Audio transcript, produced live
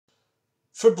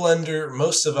For Blender,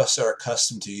 most of us are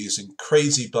accustomed to using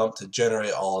Crazy Bump to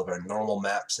generate all of our normal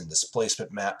maps and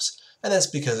displacement maps, and that's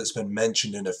because it's been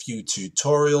mentioned in a few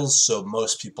tutorials, so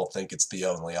most people think it's the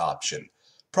only option.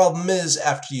 Problem is,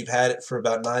 after you've had it for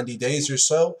about 90 days or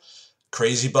so,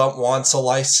 Crazy Bump wants a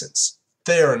license.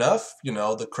 Fair enough,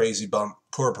 the Crazy Bump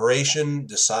Corporation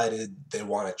decided they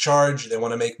want to charge, they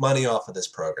want to make money off of this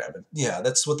program. And yeah,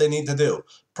 that's what they need to do.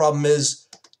 Problem is,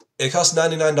 it costs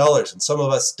 $99, and some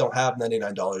of us don't have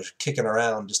 $99 kicking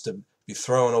around just to be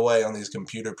thrown away on these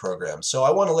computer programs. So I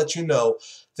want to let you know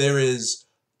there is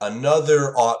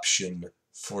another option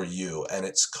for you, and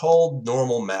it's called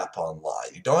Normal Map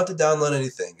Online. You don't have to download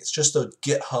anything. It's just a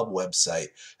GitHub website,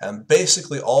 and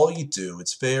basically all you do,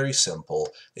 it's very simple,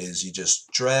 is you just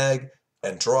drag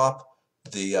and drop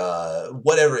the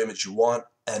whatever image you want,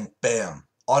 and bam,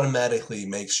 automatically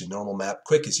makes your normal map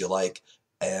quick as you like,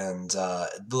 and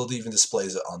it even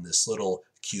displays it on this little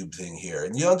cube thing here.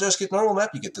 And you don't just get normal map,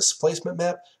 you get displacement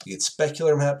map, you get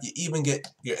specular map, you even get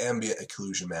your ambient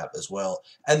occlusion map as well.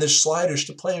 And there's sliders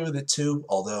to play with it too,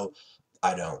 although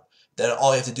I don't. Then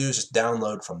all you have to do is just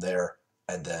download from there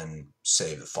and then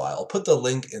save the file. I'll put the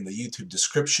link in the YouTube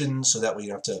description so that way you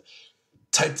don't have to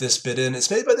type this bit in. It's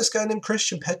made by this guy named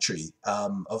Christian Petri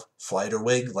of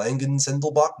Fleiderweg, Langen,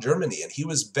 Zendelbach, Germany, and he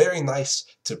was very nice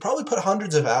to probably put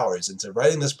hundreds of hours into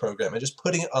writing this program and just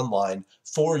putting it online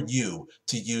for you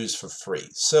to use for free.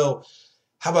 So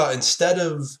how about instead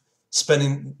of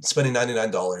spending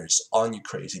 $99 on your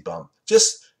Crazy Bump,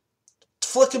 just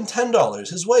flick him $10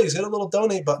 his way. He's got a little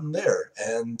donate button there,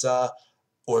 and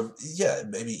or yeah,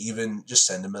 maybe even just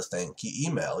send him a thank you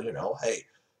email. Hey,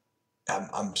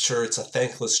 I'm sure it's a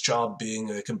thankless job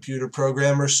being a computer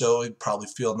programmer, so it'd probably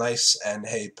feel nice, and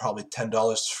hey, probably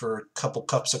 $10 for a couple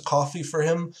cups of coffee for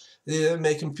him,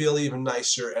 make him feel even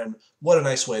nicer, and what a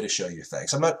nice way to show your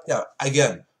thanks. I'm not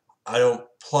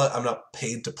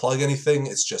paid to plug anything,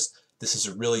 it's just, this is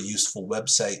a really useful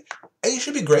website, and you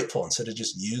should be grateful instead of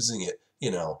just using it,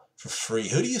 for free.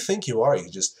 Who do you think you are? You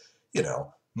just,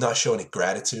 not show any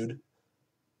gratitude.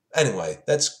 Anyway,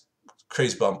 that's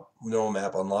Crazy Bump Normal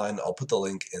Map Online. I'll put the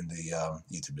link in the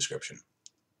YouTube description.